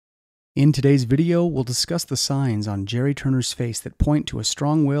In today's video, we'll discuss the signs on Gerry Turner's face that point to a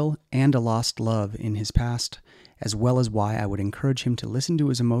strong will and a lost love in his past, as well as why I would encourage him to listen to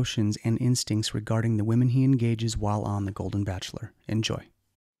his emotions and instincts regarding the women he engages while on the Golden Bachelor. Enjoy.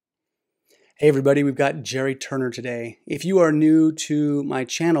 Hey everybody, we've got Gerry Turner today. If you are new to my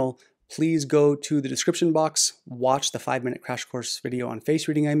channel, please go to the description box, watch the 5-minute crash course video on face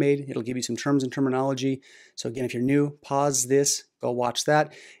reading I made. It'll give you some terms and terminology. So again, if you're new, pause this, go watch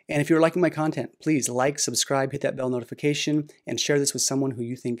that. And if you're liking my content, please like, subscribe, hit that bell notification, and share this with someone who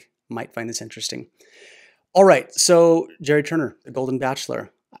you think might find this interesting. All right, so Gerry Turner, the Golden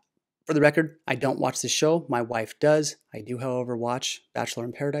Bachelor. For the record, I don't watch this show. My wife does. I do, however, watch Bachelor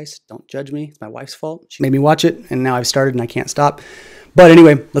in Paradise. Don't judge me. It's my wife's fault. She made me watch it, and now I've started and I can't stop. But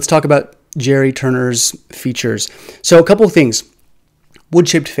anyway, let's talk about Gerry Turner's features. So a couple of things.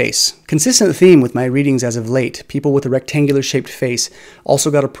 Wood-shaped face. Consistent theme with my readings as of late. People with a rectangular shaped face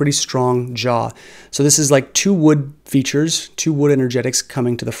also got a pretty strong jaw. So this is like two wood features, two wood energetics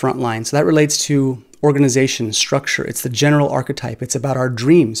coming to the front line. So that relates to organization, structure. It's the general archetype. It's about our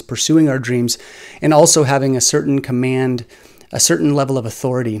dreams, pursuing our dreams, and also having a certain command, a certain level of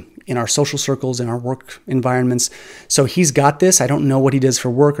authority in our social circles, in our work environments. So he's got this. I don't know what he does for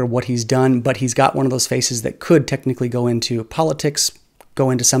work or what he's done, but he's got one of those faces that could technically go into politics, go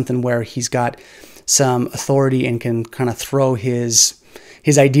into something where he's got some authority and can kind of throw his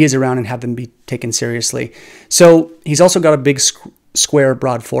ideas around and have them be taken seriously. So he's also got a big square,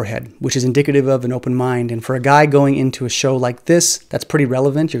 broad forehead, which is indicative of an open mind. And for a guy going into a show like this, that's pretty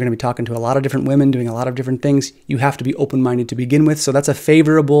relevant. You're going to be talking to a lot of different women, doing a lot of different things. You have to be open-minded to begin with. So that's a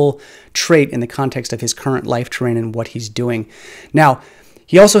favorable trait in the context of his current life terrain and what he's doing. Now,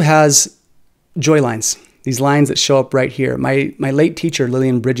 he also has joy lines. These lines that show up right here. My late teacher,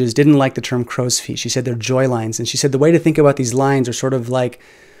 Lillian Bridges, didn't like the term crow's feet. She said they're joy lines. And she said the way to think about these lines are sort of like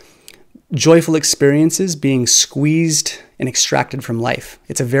joyful experiences being squeezed and extracted from life.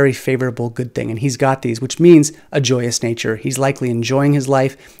 It's a very favorable, good thing. And he's got these, which means a joyous nature. He's likely enjoying his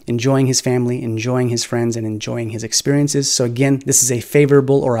life, enjoying his family, enjoying his friends, and enjoying his experiences. So again, this is a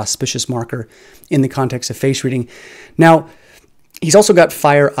favorable or auspicious marker in the context of face reading. Now, he's also got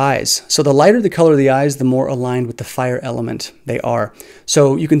fire eyes. So the lighter the color of the eyes, the more aligned with the fire element they are.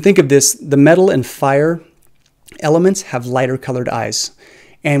 So you can think of this, the metal and fire elements have lighter colored eyes.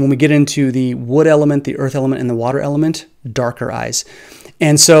 And when we get into the wood element, the earth element, and the water element, darker eyes.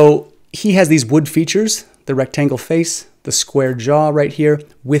 And so he has these wood features, the rectangle face, the square jaw right here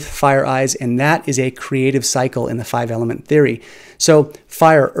with fire eyes, and that is a creative cycle in the 5-element theory. So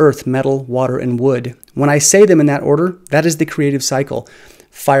fire, earth, metal, water, and wood. When I say them in that order, that is the creative cycle.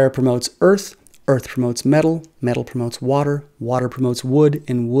 Fire promotes earth, earth promotes metal, metal promotes water, water promotes wood,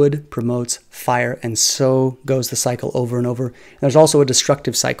 and wood promotes fire, and so goes the cycle over and over. There's also a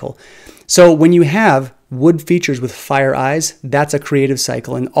destructive cycle. So when you have wood features with fire eyes, that's a creative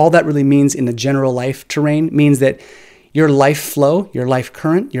cycle, and all that really means in the general life terrain means that your life flow, your life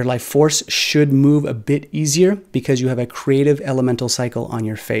current, your life force should move a bit easier because you have a creative elemental cycle on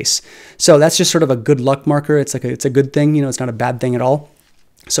your face. So that's just sort of a good luck marker. It's a good thing, you know, it's not a bad thing at all.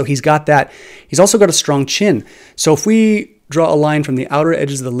 So he's got that. He's also got a strong chin. So if we draw a line from the outer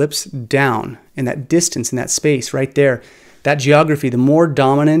edges of the lips down, in that distance, in that space right there, that geography, the more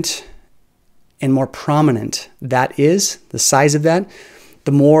dominant and more prominent that is, the size of that,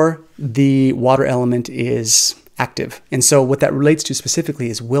 the more the water element is active. And so what that relates to specifically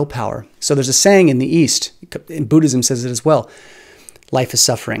is willpower. So there's a saying in the East, in Buddhism says it as well, life is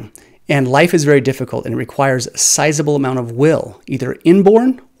suffering. And life is very difficult and it requires a sizable amount of will, either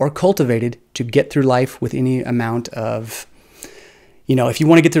inborn or cultivated, to get through life with any amount of, you know, if you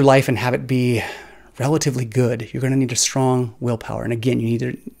want to get through life and have it be relatively good, you're going to need a strong willpower. And again, you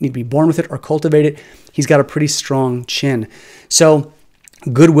either need to be born with it or cultivate it. He's got a pretty strong chin. So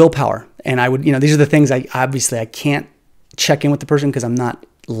good willpower. And I would, you know, these are the things I can't check in with the person because I'm not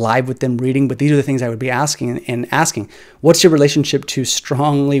live with them reading, but these are the things I would be asking and asking. What's your relationship to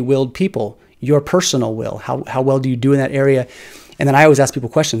strongly willed people? Your personal will. How well do you do in that area? And then I always ask people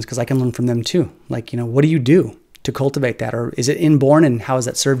questions because I can learn from them too. Like, you know, what do you do to cultivate that? Or is it inborn and how has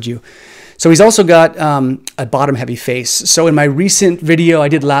that served you? So he's also got a bottom heavy face. So in my recent video I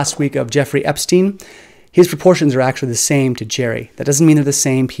did last week of Jeffrey Epstein, his proportions are actually the same to Gerry. That doesn't mean they're the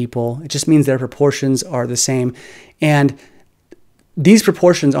same people. It just means their proportions are the same. And these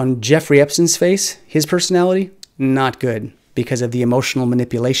proportions on Jeffrey Epstein's face, his personality, not good because of the emotional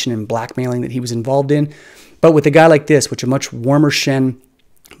manipulation and blackmailing that he was involved in. But with a guy like this, which a much warmer shen,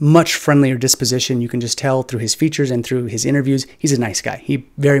 much friendlier disposition, you can just tell through his features and through his interviews, he's a nice guy. He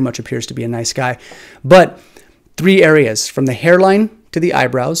very much appears to be a nice guy. But 3 areas from the hairline to the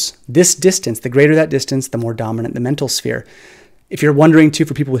eyebrows. This distance, the greater that distance, the more dominant the mental sphere. If you're wondering too,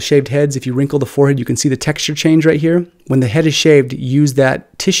 for people with shaved heads, if you wrinkle the forehead, you can see the texture change right here. When the head is shaved, use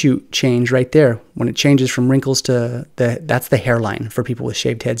that tissue change right there. When it changes from wrinkles to that's the hairline for people with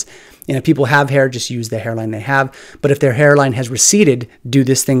shaved heads. And if people have hair, just use the hairline they have. But if their hairline has receded, do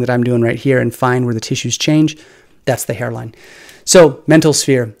this thing that I'm doing right here and find where the tissues change. That's the hairline. So mental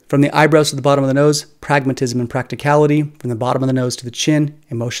sphere, from the eyebrows to the bottom of the nose, pragmatism and practicality. From the bottom of the nose to the chin,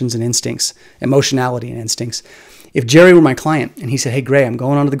 emotions and instincts, emotionality and instincts. If Gerry were my client and he said, hey, Gray, I'm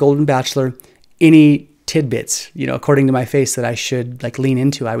going on to the Golden Bachelor, any tidbits, according to my face that I should lean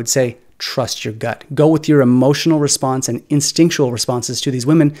into, I would say, trust your gut. Go with your emotional response and instinctual responses to these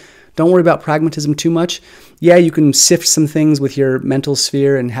women. Don't worry about pragmatism too much. Yeah, you can sift some things with your mental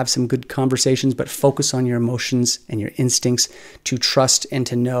sphere and have some good conversations, but focus on your emotions and your instincts to trust and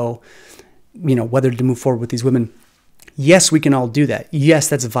to know, whether to move forward with these women. Yes, we can all do that. Yes,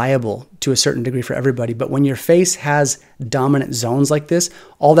 that's viable to a certain degree for everybody. But when your face has dominant zones like this,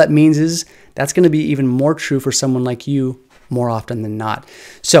 all that means is that's going to be even more true for someone like you more often than not.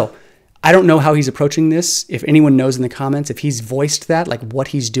 So I don't know how he's approaching this. If anyone knows in the comments, if he's voiced that, like what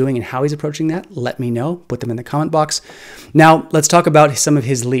he's doing and how he's approaching that, let me know. Put them in the comment box. Now, let's talk about some of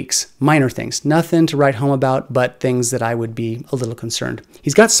his leaks. Minor things. Nothing to write home about, but things that I would be a little concerned.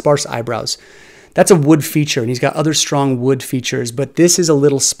 He's got sparse eyebrows. That's a wood feature, and he's got other strong wood features, but this is a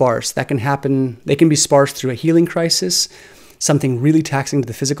little sparse. That can happen. They can be sparse through a healing crisis, something really taxing to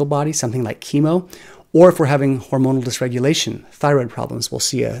the physical body, something like chemo, or if we're having hormonal dysregulation, thyroid problems, we'll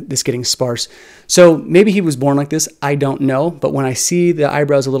see this getting sparse. So maybe he was born like this. I don't know, but when I see the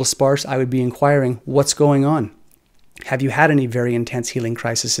eyebrows a little sparse, I would be inquiring, what's going on? Have you had any very intense healing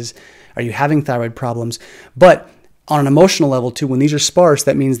crises? Are you having thyroid problems? But on an emotional level too, when these are sparse,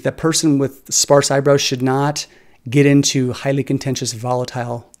 that means the person with sparse eyebrows should not get into highly contentious,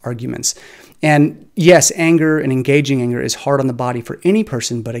 volatile arguments. And yes, anger and engaging anger is hard on the body for any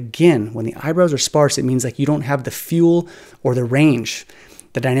person. But again, when the eyebrows are sparse, it means you don't have the fuel or the range,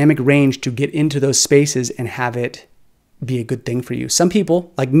 the dynamic range to get into those spaces and have it be a good thing for you. Some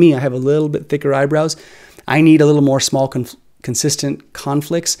people, like me, I have a little bit thicker eyebrows. I need a little more small consistent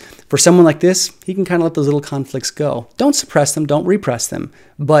conflicts. For someone like this, he can kind of let those little conflicts go. Don't suppress them, don't repress them.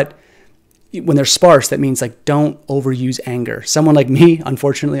 But when they're sparse, that means don't overuse anger. Someone like me,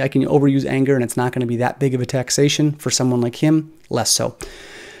 unfortunately, I can overuse anger and it's not going to be that big of a taxation. For someone like him, less so.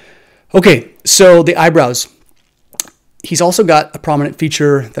 Okay, so the eyebrows. He's also got a prominent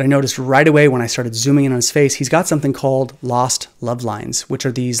feature that I noticed right away when I started zooming in on his face. He's got something called lost love lines, which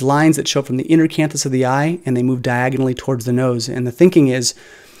are these lines that show up from the inner canthus of the eye and they move diagonally towards the nose. And the thinking is,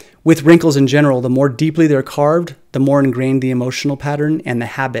 with wrinkles in general, the more deeply they're carved, the more ingrained the emotional pattern and the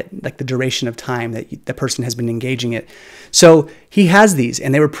habit, the duration of time that the person has been engaging it. So he has these,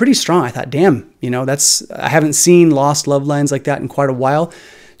 and they were pretty strong. I thought, damn, I haven't seen lost love lines like that in quite a while.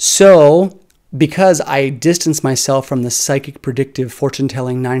 So because I distance myself from the psychic predictive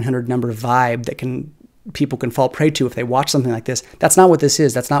fortune-telling 900 number vibe that people can fall prey to if they watch something like this, that's not what this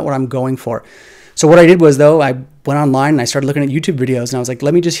is. That's not what I'm going for. So what I did was, though, I went online and I started looking at YouTube videos, and I was like,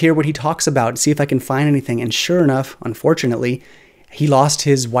 let me just hear what he talks about, see if I can find anything. And sure enough, unfortunately, he lost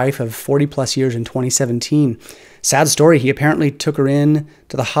his wife of 40 plus years in 2017. Sad story. He apparently took her in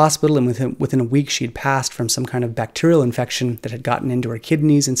to the hospital, and within a week, she'd passed from some kind of bacterial infection that had gotten into her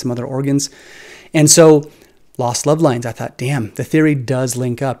kidneys and some other organs. And so lost love lines. I thought, damn, the theory does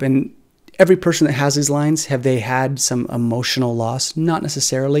link up. And every person that has these lines, have they had some emotional loss? Not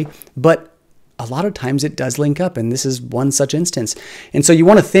necessarily, but a lot of times it does link up, and this is one such instance. And so you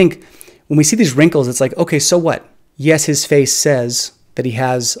want to think, when we see these wrinkles, it's like, okay, so what? Yes, his face says that he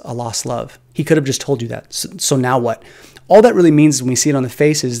has a lost love. He could have just told you that. So now what? All that really means when we see it on the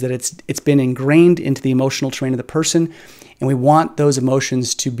face is that it's been ingrained into the emotional terrain of the person, and we want those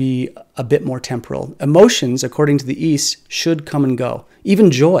emotions to be a bit more temporal. Emotions, according to the East, should come and go.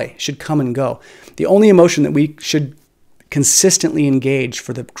 Even joy should come and go. The only emotion that we should consistently engage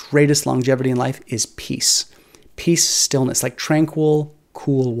for the greatest longevity in life is peace. Peace, stillness, like tranquil,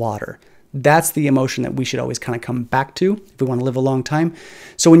 cool water. That's the emotion that we should always kind of come back to if we want to live a long time.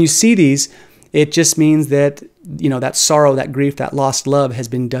 So when you see these, it just means that, that sorrow, that grief, that lost love has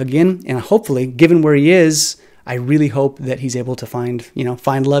been dug in. And hopefully, given where he is, I really hope that he's able to find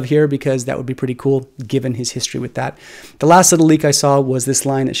love here, because that would be pretty cool given his history with that. The last little leak I saw was this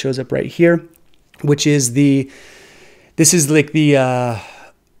line that shows up right here, which is this is like the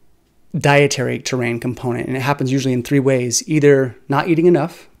dietary terrain component, and it happens usually in three ways. Either not eating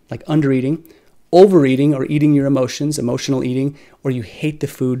enough, like undereating, overeating or eating your emotions, emotional eating, or you hate the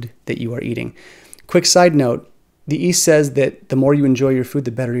food that you are eating. Quick side note, the East says that the more you enjoy your food,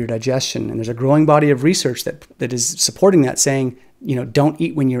 the better your digestion. And there's a growing body of research that is supporting that, saying, don't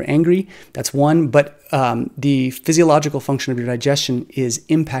eat when you're angry. That's one. But the physiological function of your digestion is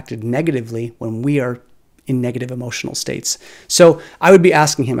impacted negatively when we are in negative emotional states. So I would be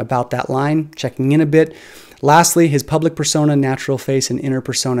asking him about that line, checking in a bit. Lastly, his public persona, natural face, and inner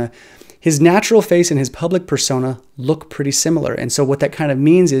persona. His natural face and his public persona look pretty similar. And so what that kind of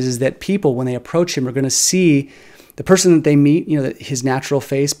means is that people, when they approach him, are going to see the person that they meet, his natural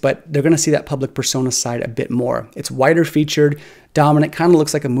face, but they're going to see that public persona side a bit more. It's wider featured, dominant, kind of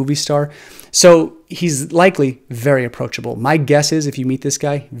looks like a movie star. So he's likely very approachable. My guess is if you meet this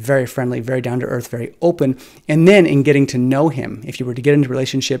guy, very friendly, very down to earth, very open. And then in getting to know him, if you were to get into a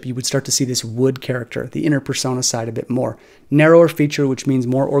relationship, you would start to see this wood character, the inner persona side a bit more. Narrower feature, which means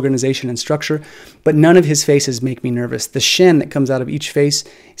more organization and structure, but none of his faces make me nervous. The shin that comes out of each face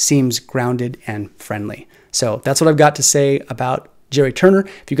seems grounded and friendly. So that's what I've got to say about Gerry Turner.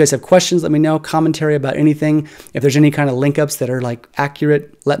 If you guys have questions, let me know. Commentary about anything. If there's any kind of link ups that are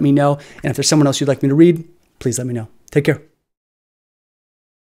accurate, let me know. And if there's someone else you'd like me to read, please let me know. Take care.